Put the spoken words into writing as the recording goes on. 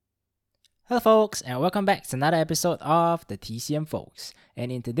Hello folks, and welcome back to another episode of the TCM folks.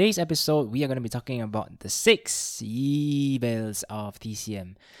 And in today's episode, we are going to be talking about the 6 evils of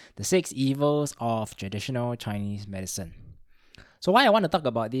TCM, the 6 evils of traditional Chinese medicine. So why I want to talk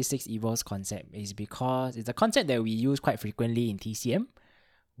about this 6 evils concept is because it's a concept that we use quite frequently in TCM.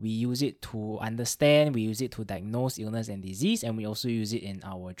 We use it to understand, we use it to diagnose illness and disease, and we also use it in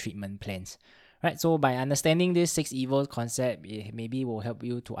our treatment plans. Right, so by understanding this 6 evils concept, it maybe will help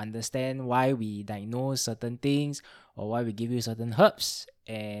you to understand why we diagnose certain things or why we give you certain herbs,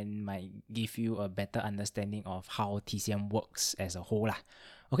 and might give you a better understanding of how TCM works as a whole.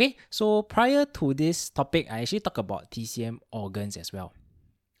 Okay, so prior to this topic, I actually talk about TCM organs as well.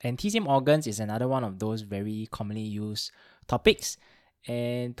 And TCM organs is another one of those very commonly used topics.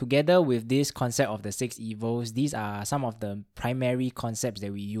 And together with this concept of the 6 evils, these are some of the primary concepts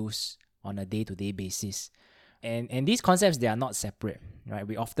that we use on a day-to-day basis. And these concepts, they are not separate, right?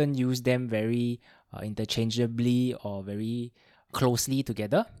 We often use them very interchangeably or very closely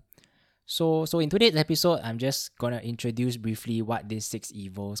together. So in today's episode, I'm just going to introduce briefly what this 6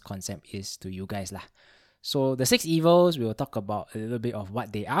 evils concept is to you guys. So the 6 evils, we will talk about a little bit of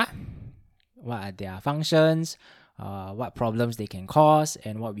what they are, what are their functions, what problems they can cause,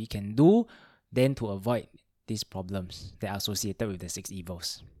 and what we can do then to avoid these problems that are associated with the 6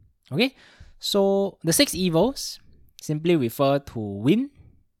 evils. Okay, so the 6 evils simply refer to wind,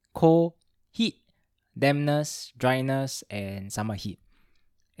 cold, heat, dampness, dryness, and summer heat.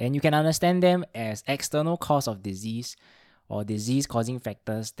 And you can understand them as external cause of disease or disease-causing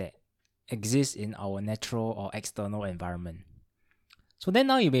factors that exist in our natural or external environment. So then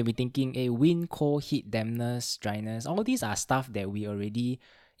now you may be thinking, wind, cold, heat, dampness, dryness, all these are stuff that we already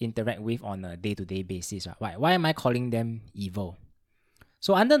interact with on a day-to-day basis. Right? Why am I calling them evil?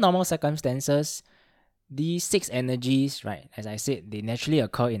 So under normal circumstances, these 6 energies, right, as I said, they naturally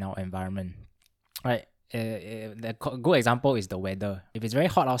occur in our environment. Right? The good example is the weather. If it's very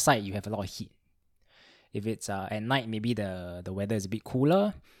hot outside, you have a lot of heat. If it's at night, maybe the weather is a bit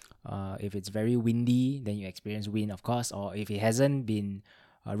cooler. If it's very windy, then you experience wind, of course. Or if it hasn't been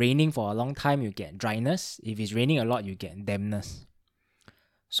raining for a long time, you get dryness. If it's raining a lot, you get dampness.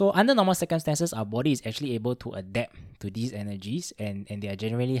 So under normal circumstances, our body is actually able to adapt to these energies, and they are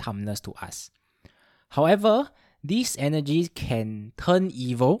generally harmless to us. However, these energies can turn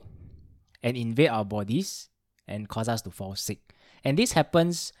evil and invade our bodies and cause us to fall sick. And this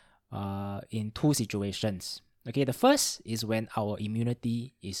happens in 2 situations. Okay, the first is when our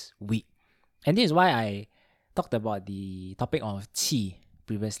immunity is weak. And this is why I talked about the topic of qi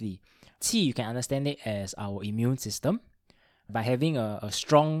previously. Qi, you can understand it as our immune system. By having a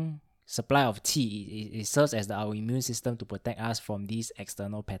strong supply of qi, it serves as our immune system to protect us from these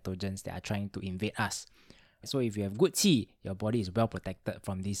external pathogens that are trying to invade us. So if you have good qi, your body is well protected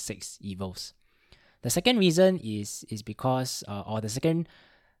from these 6 evils. The second reason is because, or the second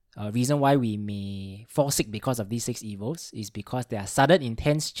reason why we may fall sick because of these 6 evils is because there are sudden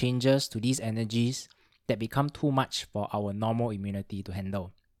intense changes to these energies that become too much for our normal immunity to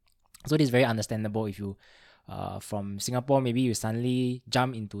handle. So this is very understandable. If you from Singapore, maybe you suddenly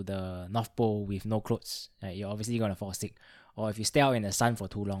jump into the North Pole with no clothes, right? You're obviously going to fall sick. Or if you stay out in the sun for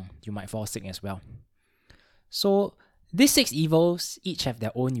too long, you might fall sick as well. So these 6 evils each have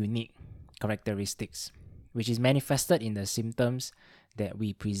their own unique characteristics, which is manifested in the symptoms that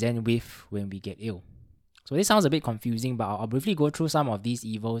we present with when we get ill. So this sounds a bit confusing, but I'll briefly go through some of these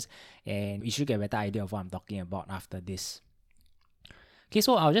evils, and you should get a better idea of what I'm talking about after this. Okay,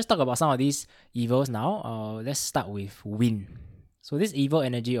 so I'll just talk about some of these evils now. Let's start with wind. So this evil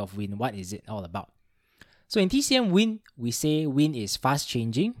energy of wind, what is it all about? So in TCM wind, we say wind is fast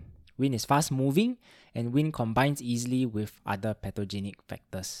changing, wind is fast moving, and wind combines easily with other pathogenic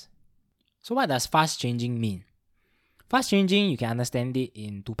factors. So what does fast changing mean? Fast changing, you can understand it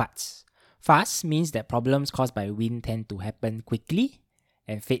in 2 parts. Fast means that problems caused by wind tend to happen quickly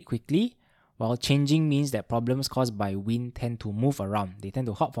and fade quickly, while changing means that problems caused by wind tend to move around. They tend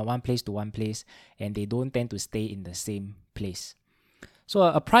to hop from one place to one place, and they don't tend to stay in the same place. So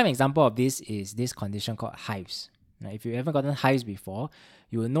a prime example of this is this condition called hives. Now, if you've ever gotten hives before,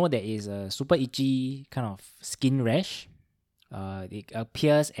 you will know there is a super itchy kind of skin rash. It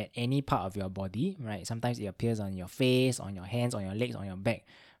appears at any part of your body, right? Sometimes it appears on your face, on your hands, on your legs, on your back.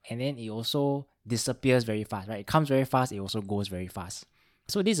 And then it also disappears very fast, right? It comes very fast, it also goes very fast.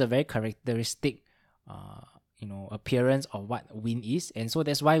 So this is a very characteristic appearance of what wind is. And so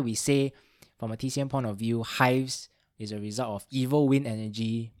that's why we say, from a TCM point of view, hives is a result of evil wind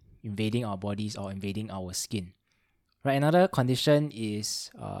energy invading our bodies or invading our skin. Right, another condition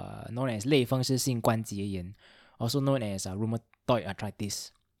is known as 类风湿性关节炎, also known as rheumatoid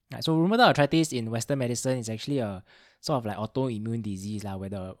arthritis. Right, so rheumatoid arthritis in Western medicine is actually a sort of like autoimmune disease where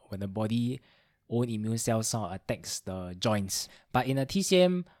the body own immune cells sort of attacks the joints. But in a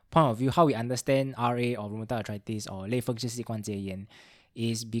TCM point of view, how we understand RA or rheumatoid arthritis or 类风湿性关节炎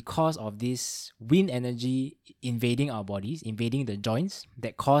is because of this wind energy invading our bodies, invading the joints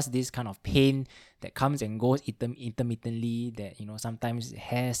that cause this kind of pain that comes and goes intermittently, that sometimes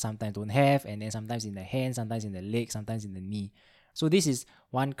has, sometimes don't have, and then sometimes in the hand, sometimes in the leg, sometimes in the knee. So this is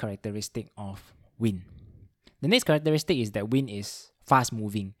one characteristic of wind. The next characteristic is that wind is fast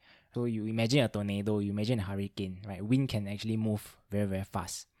moving. So you imagine a tornado, you imagine a hurricane, right? Wind can actually move very, very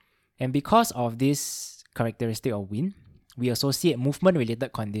fast. And because of this characteristic of wind, we associate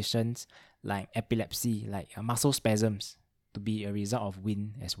movement-related conditions like epilepsy, like muscle spasms, to be a result of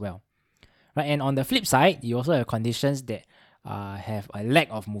wind as well. Right? And on the flip side, you also have conditions that have a lack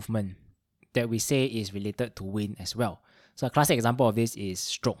of movement that we say is related to wind as well. So a classic example of this is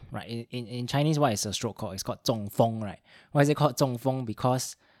stroke, right? In Chinese, what is a stroke called? It's called 中风, right? Why is it called 中风?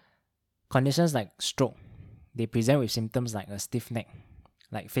 Because conditions like stroke, they present with symptoms like a stiff neck,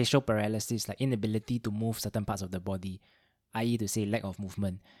 like facial paralysis, like inability to move certain parts of the body, i.e. to say lack of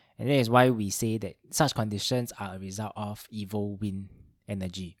movement. And that is why we say that such conditions are a result of evil wind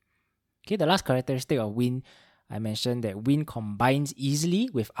energy. Okay, the last characteristic of wind, I mentioned that wind combines easily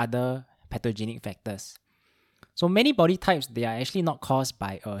with other pathogenic factors. So many body types, they are actually not caused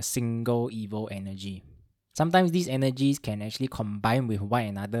by a single evil energy. Sometimes these energies can actually combine with one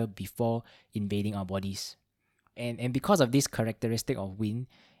another before invading our bodies. And because of this characteristic of wind,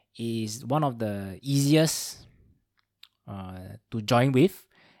 is one of the easiest to join with.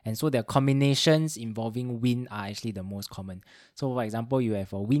 And so the combinations involving wind are actually the most common. So for example, you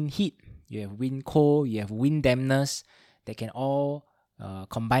have a wind heat, you have wind cold, you have wind dampness that can all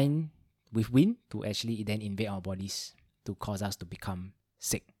combine with wind to actually then invade our bodies to cause us to become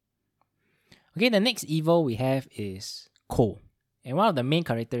sick. Okay, the next evil we have is cold. And one of the main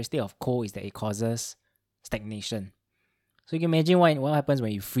characteristics of cold is that it causes stagnation. So you can imagine what happens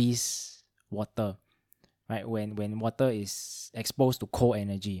when you freeze water, right? When water is exposed to cold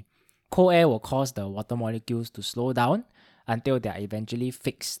energy. Cold air will cause the water molecules to slow down until they are eventually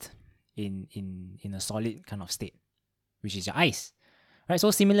fixed in a solid kind of state, which is your ice. Right,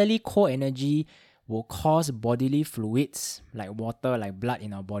 so similarly, cold energy will cause bodily fluids like water, like blood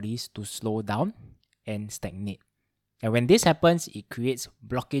in our bodies to slow down and stagnate. And when this happens, it creates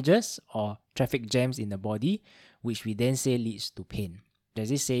blockages or traffic jams in the body, which we then say leads to pain. There's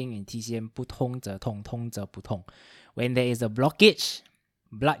this saying in TCM, 不通则痛，通则不痛. When there is a blockage,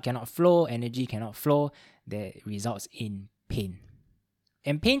 blood cannot flow, energy cannot flow, that results in pain.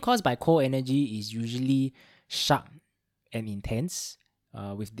 And pain caused by cold energy is usually sharp and intense,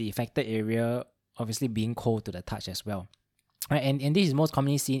 with the affected area obviously being cold to the touch as well. Right? And this is most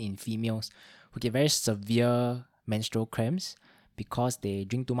commonly seen in females who get very severe menstrual cramps because they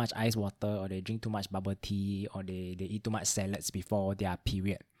drink too much ice water, or they drink too much bubble tea, or they eat too much salads before their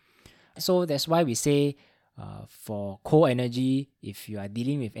period. So that's why we say for cold energy, if you are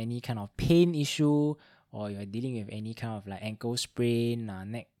dealing with any kind of pain issue, or you're dealing with any kind of like ankle sprain,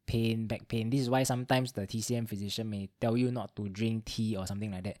 neck pain, back pain, this is why sometimes the TCM physician may tell you not to drink tea or something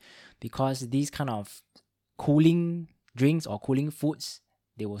like that, because these kind of cooling drinks or cooling foods,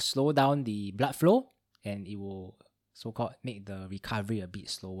 they will slow down the blood flow and it will so-called make the recovery a bit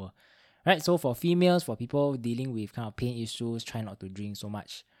slower. Right, so for females, for people dealing with kind of pain issues, try not to drink so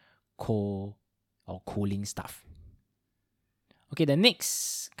much cold or cooling stuff. Okay, the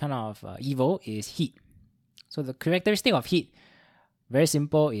next kind of evil is heat. So the characteristic of heat, very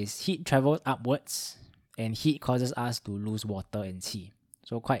simple, is heat travels upwards and heat causes us to lose water and qi.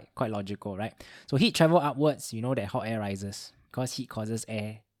 So quite logical, right? So heat travel upwards, you know that hot air rises because heat causes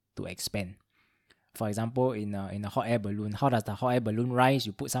air to expand. For example, in a hot air balloon, how does the hot air balloon rise?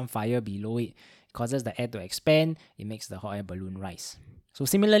 You put some fire below it, it causes the air to expand, it makes the hot air balloon rise. So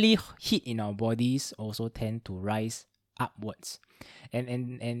similarly, heat in our bodies also tend to rise upwards.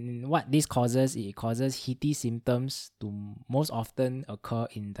 And what this causes, it causes heaty symptoms to most often occur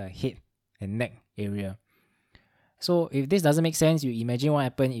in the head and neck area. So if this doesn't make sense, you imagine what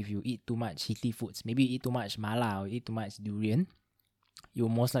happens if you eat too much heaty foods. Maybe you eat too much mala or eat too much durian. You will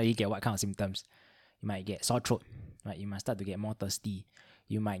most likely get what kind of symptoms? You might get sore throat, right? You might start to get more thirsty.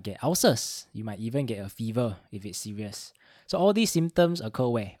 You might get ulcers. You might even get a fever if it's serious. So all these symptoms occur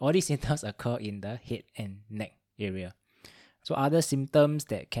where? All these symptoms occur in the head and neck area. So other symptoms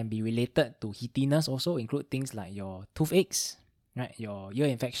that can be related to heatiness also include things like your toothaches, right? Your ear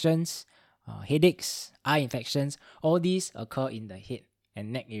infections, headaches, eye infections. All these occur in the head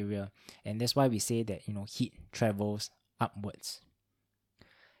and neck area. And that's why we say that, heat travels upwards.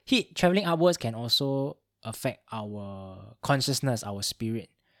 Heat traveling upwards can also affect our consciousness, our spirit.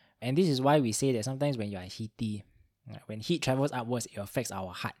 And this is why we say that sometimes when you are heaty, right, when heat travels upwards, it affects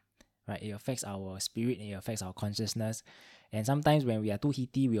our heart, right? It affects our spirit, it affects our consciousness. And sometimes when we are too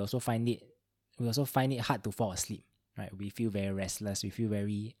heaty, we also find it hard to fall asleep, right? We feel very restless, we feel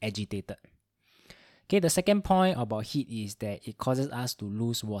very agitated. Okay, the second point about heat is that it causes us to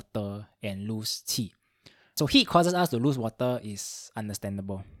lose water and lose qi. So heat causes us to lose water is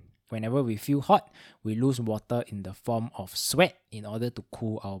understandable. Whenever we feel hot, we lose water in the form of sweat in order to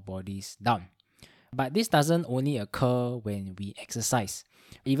cool our bodies down. But this doesn't only occur when we exercise.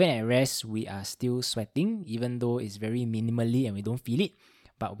 Even at rest, we are still sweating, even though it's very minimally and we don't feel it.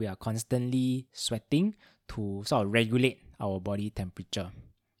 But we are constantly sweating to sort of regulate our body temperature.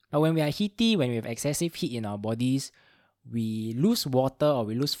 But when we are heaty, when we have excessive heat in our bodies, we lose water or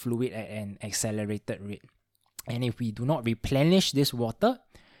we lose fluid at an accelerated rate. And if we do not replenish this water,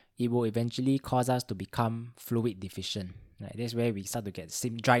 it will eventually cause us to become fluid deficient. Right? That's where we start to get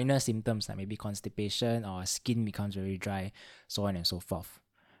dryness symptoms, like maybe constipation or skin becomes very dry, so on and so forth.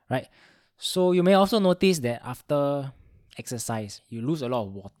 Right? So you may also notice that after exercise, you lose a lot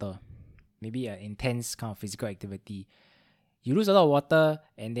of water. Maybe an intense kind of physical activity. You lose a lot of water,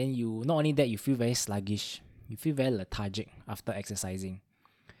 and then not only that, you feel very sluggish. You feel very lethargic after exercising.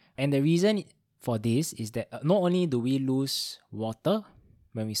 And the reason for this is that not only do we lose water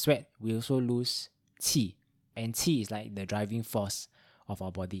when we sweat, we also lose qi. And qi is like the driving force of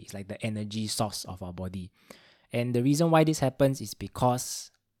our body. It's like the energy source of our body. And the reason why this happens is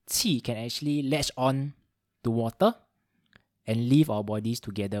because qi can actually latch on to water and leave our bodies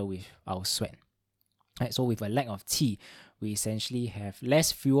together with our sweat. Right, so with a lack of qi, we essentially have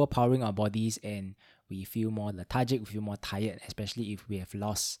less fuel powering our bodies and we feel more lethargic, we feel more tired, especially if we have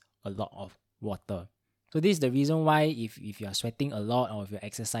lost a lot of water. So this is the reason why if you are sweating a lot or if you're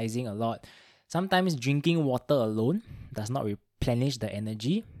exercising a lot, sometimes drinking water alone does not replenish the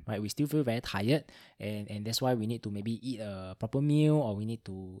energy, right? We still feel very tired and that's why we need to maybe eat a proper meal or we need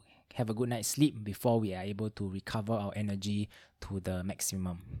to have a good night's sleep before we are able to recover our energy to the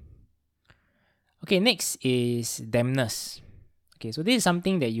maximum. Okay, next is dampness. Okay, so this is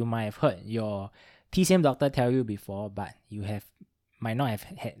something that you might have heard your TCM doctor tell you before, but you might not have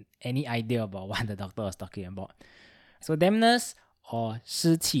had any idea about what the doctor was talking about. So dampness or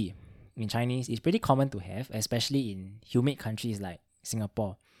湿气 in Chinese is pretty common to have, especially in humid countries like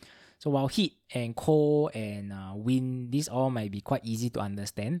Singapore. So while heat and cold and wind, these all might be quite easy to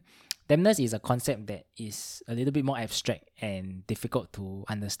understand, dampness is a concept that is a little bit more abstract and difficult to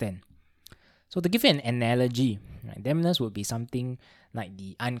understand. So to give you an analogy, right, dampness would be something like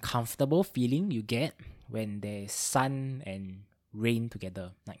the uncomfortable feeling you get when there's sun and rain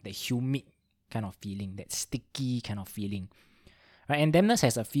together, like the humid kind of feeling, that sticky kind of feeling. Right? And dampness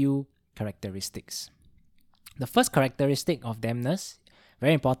has a few characteristics. The first characteristic of dampness,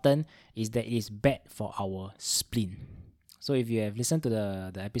 very important, is that it is bad for our spleen. So if you have listened to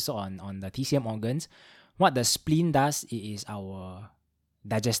the episode on the TCM organs, what the spleen does is our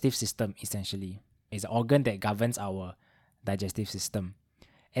digestive system, essentially. It's an organ that governs our digestive system.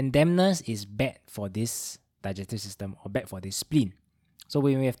 And dampness is bad for this digestive system or bad for this spleen. So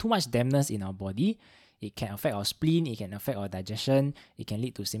when we have too much dampness in our body, it can affect our spleen, it can affect our digestion, it can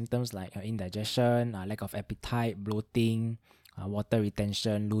lead to symptoms like indigestion, lack of appetite, bloating, water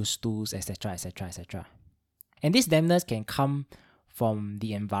retention, loose stools, etc., etc., etc. And this dampness can come from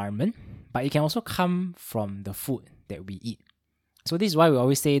the environment, but it can also come from the food that we eat. So this is why we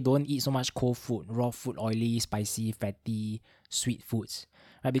always say don't eat so much cold food, raw food, oily, spicy, fatty, sweet foods.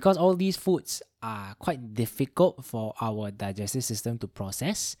 Right? Because all these foods are quite difficult for our digestive system to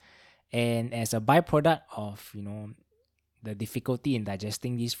process. And as a byproduct of, the difficulty in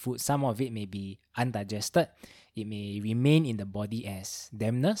digesting these foods, some of it may be undigested. It may remain in the body as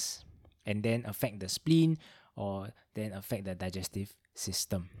dampness and then affect the spleen or then affect the digestive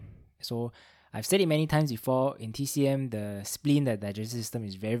system. So I've said it many times before, in TCM, the spleen, the digestive system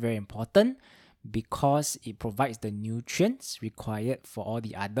is very, very important because it provides the nutrients required for all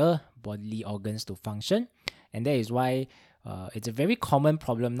the other bodily organs to function. And that is why it's a very common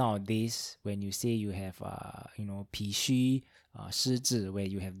problem nowadays when you say you have, 脾虚, 湿滞, where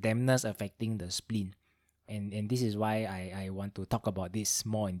you have dampness affecting the spleen. And this is why I want to talk about this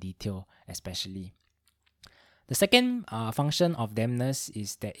more in detail, especially. The second function of dampness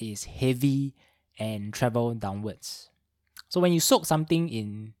is that it is heavy and travel downwards. So when you soak something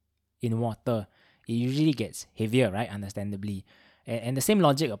in water, it usually gets heavier, right? Understandably. And the same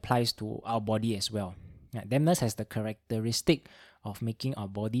logic applies to our body as well. Dampness has the characteristic of making our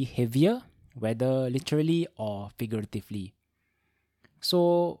body heavier, whether literally or figuratively.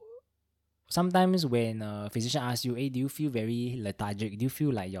 So sometimes when a physician asks you, hey, do you feel very lethargic? Do you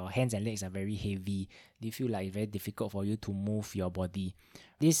feel like your hands and legs are very heavy? Do you feel like it's very difficult for you to move your body?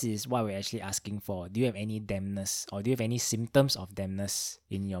 This is what we're actually asking for. Do you have any dampness, or do you have any symptoms of dampness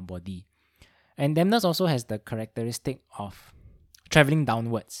in your body? And dampness also has the characteristic of traveling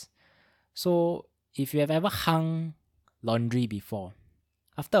downwards. So if you have ever hung laundry before,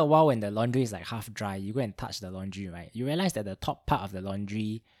 after a while when the laundry is like half dry, you go and touch the laundry, right? You realize that the top part of the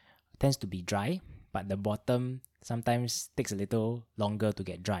laundry tends to be dry, but the bottom sometimes takes a little longer to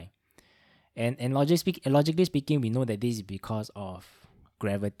get dry. And logically speaking, we know that this is because of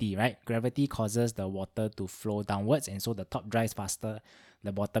gravity, right? Gravity causes the water to flow downwards, and so the top dries faster,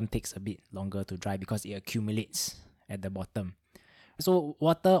 the bottom takes a bit longer to dry because it accumulates at the bottom. So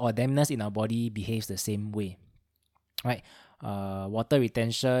water or dampness in our body behaves the same way, right? Water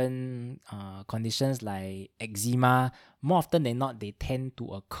retention conditions like eczema, more often than not, they tend to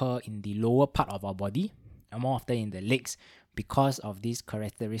occur in the lower part of our body, and more often in the legs, because of this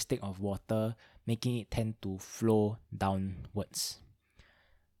characteristic of water making it tend to flow downwards.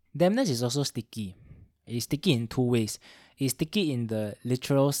 Dampness is also sticky. It's sticky in two ways. It's sticky in the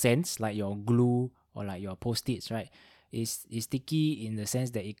literal sense, like your glue or like your post-its, right? It's sticky in the sense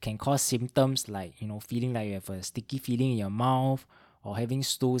that it can cause symptoms like, feeling like you have a sticky feeling in your mouth, or having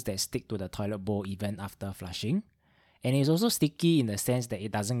stools that stick to the toilet bowl even after flushing. And it's also sticky in the sense that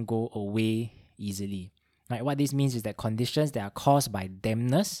it doesn't go away easily. Right? What this means is that conditions that are caused by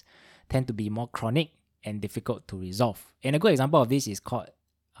dampness tend to be more chronic and difficult to resolve. And a good example of this is called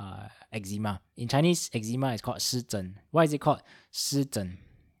eczema. In Chinese, eczema is called 湿疹. Why is it called 湿疹?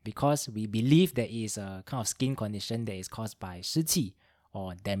 Because we believe that it is a kind of skin condition that is caused by 湿气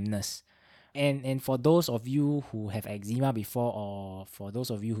or dampness. And for those of you who have eczema before, or for those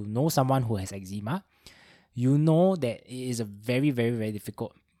of you who know someone who has eczema, you know that it is a very, very, very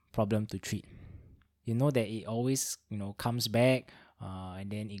difficult problem to treat. You know that it always, comes back, and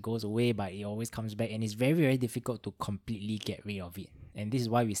then it goes away, but it always comes back, and it's very, very difficult to completely get rid of it. And this is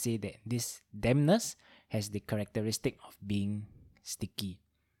why we say that this dampness has the characteristic of being sticky.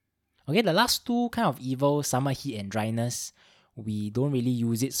 Okay, the last two kind of evils, summer heat and dryness, we don't really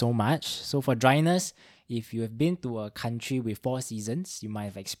use it so much. So for dryness, if you have been to a country with 4 seasons, you might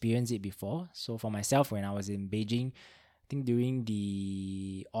have experienced it before. So for myself, when I was in Beijing, during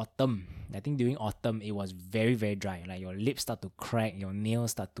autumn, it was very, very dry. Like your lips start to crack, your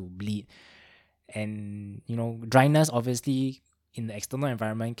nails start to bleed. And, dryness obviously in the external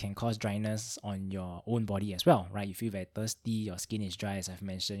environment can cause dryness on your own body as well, right? You feel very thirsty, your skin is dry, as I've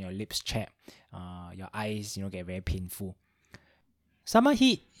mentioned, your lips chapped, your eyes, get very painful. Summer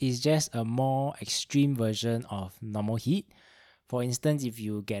heat is just a more extreme version of normal heat. For instance, if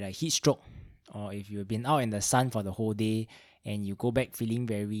you get a heat stroke, or if you've been out in the sun for the whole day and you go back feeling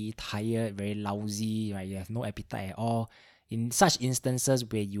very tired, very lousy, right? You have no appetite at all. In such instances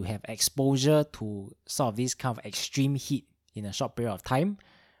where you have exposure to sort of this kind of extreme heat in a short period of time,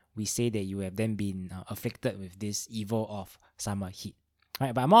 we say that you have then been afflicted with this evil of summer heat.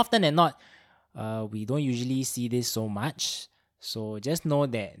 Right? But more often than not, we don't usually see this so much. So just know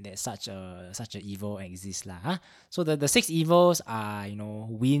that such a evil exists lah. Huh? So the 6 evils are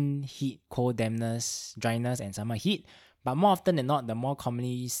wind, heat, cold, dampness, dryness, and summer heat. But more often than not, the more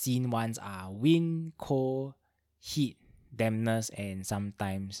commonly seen ones are wind, cold, heat, dampness, and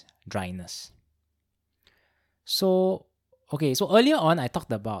sometimes dryness. So earlier on I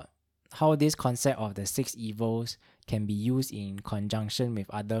talked about how this concept of the 6 evils can be used in conjunction with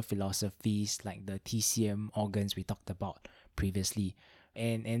other philosophies like the TCM organs we talked about previously.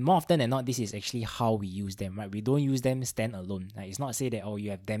 And more often than not, this is actually how we use them, right? We don't use them stand alone. Like, it's not say that,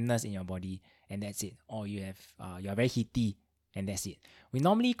 you have dampness in your body and that's it, or you have you're very heaty and that's it. We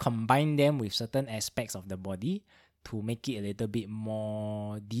normally combine them with certain aspects of the body to make it a little bit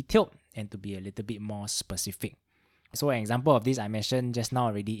more detailed and to be a little bit more specific. So an example of this I mentioned just now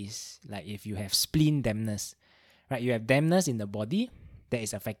already is like if you have spleen dampness, right? You have dampness in the body that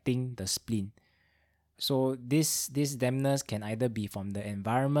is affecting the spleen. So this dampness can either be from the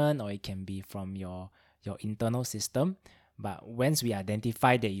environment or it can be from your internal system. But once we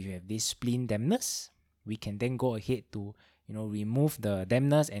identify that you have this spleen dampness, we can then go ahead to remove the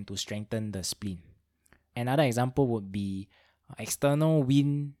dampness and to strengthen the spleen. Another example would be external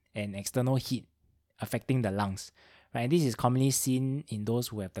wind and external heat affecting the lungs. Right, this is commonly seen in those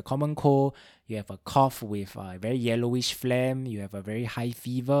who have the common cold. You have a cough with a very yellowish phlegm. You have a very high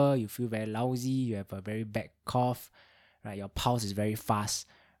fever. You feel very lousy. You have a very bad cough. Right, your pulse is very fast.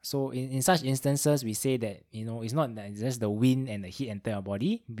 So in such instances, we say that, it's not that just the wind and the heat enter your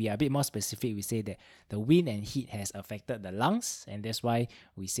body. We are a bit more specific. We say that the wind and heat has affected the lungs, and that's why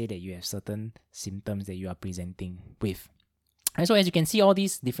we say that you have certain symptoms that you are presenting with. And so as you can see, all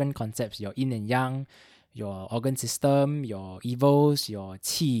these different concepts, your yin and yang, your organ system, your evils, your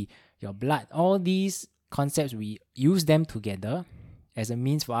qi, your blood, all these concepts, we use them together as a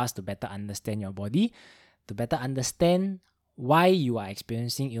means for us to better understand your body, to better understand why you are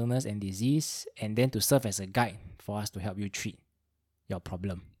experiencing illness and disease, and then to serve as a guide for us to help you treat your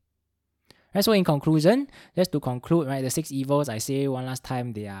problem. Right, so in conclusion, just to conclude, right, the 6 evils, I say one last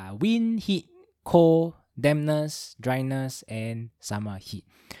time, they are wind, heat, cold, dampness, dryness, and summer heat.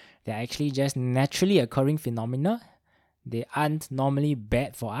 They're actually just naturally occurring phenomena. They aren't normally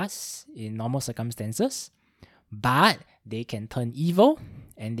bad for us in normal circumstances, but they can turn evil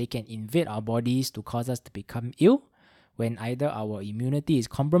and they can invade our bodies to cause us to become ill when either our immunity is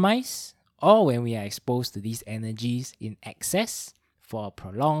compromised or when we are exposed to these energies in excess for a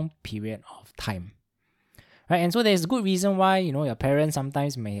prolonged period of time. Right, and so there's good reason why, your parents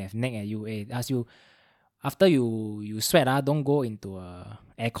sometimes may have nagged at you, ask you, after you sweat, don't go into a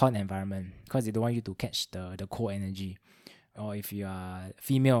aircon environment because they don't want you to catch the cold energy. Or if you are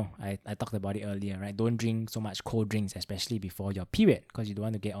female, I talked about it earlier, right? Don't drink so much cold drinks, especially before your period, because you don't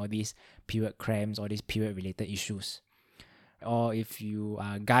want to get all these period cramps, all these period-related issues. Or if you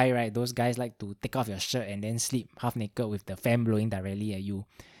are a guy, right? Those guys like to take off your shirt and then sleep half naked with the fan blowing directly at you.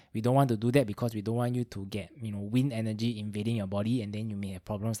 We don't want to do that because we don't want you to get, wind energy invading your body, and then you may have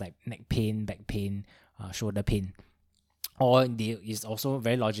problems like neck pain, back pain, shoulder pain. Or it's also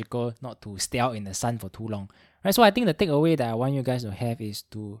very logical not to stay out in the sun for too long. Right? So I think the takeaway that I want you guys to have is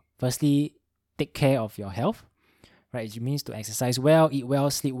to firstly take care of your health. Right? It means to exercise well, eat well,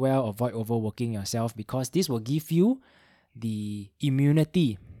 sleep well, avoid overworking yourself, because this will give you the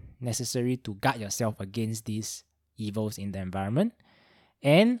immunity necessary to guard yourself against these evils in the environment.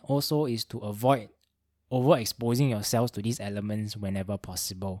 And also is to avoid overexposing yourselves to these elements whenever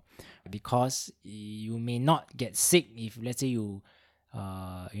possible, because you may not get sick if, let's say, you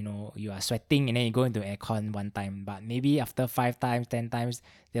are sweating and then you go into aircon one time, but maybe after 5 times, 10 times,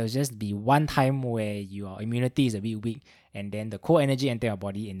 there'll just be one time where your immunity is a bit weak and then the cold energy enter your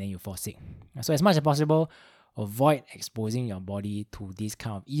body and then you fall sick. So as much as possible, avoid exposing your body to these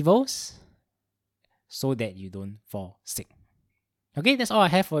kind of evils so that you don't fall sick. Okay, that's all I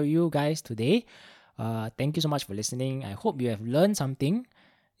have for you guys today. Thank you so much for listening. I hope you have learned something.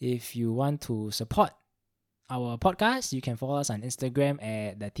 If you want to support our podcast, you can follow us on Instagram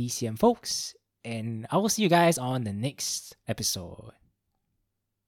at the TCM Folks. And I will see you guys on the next episode.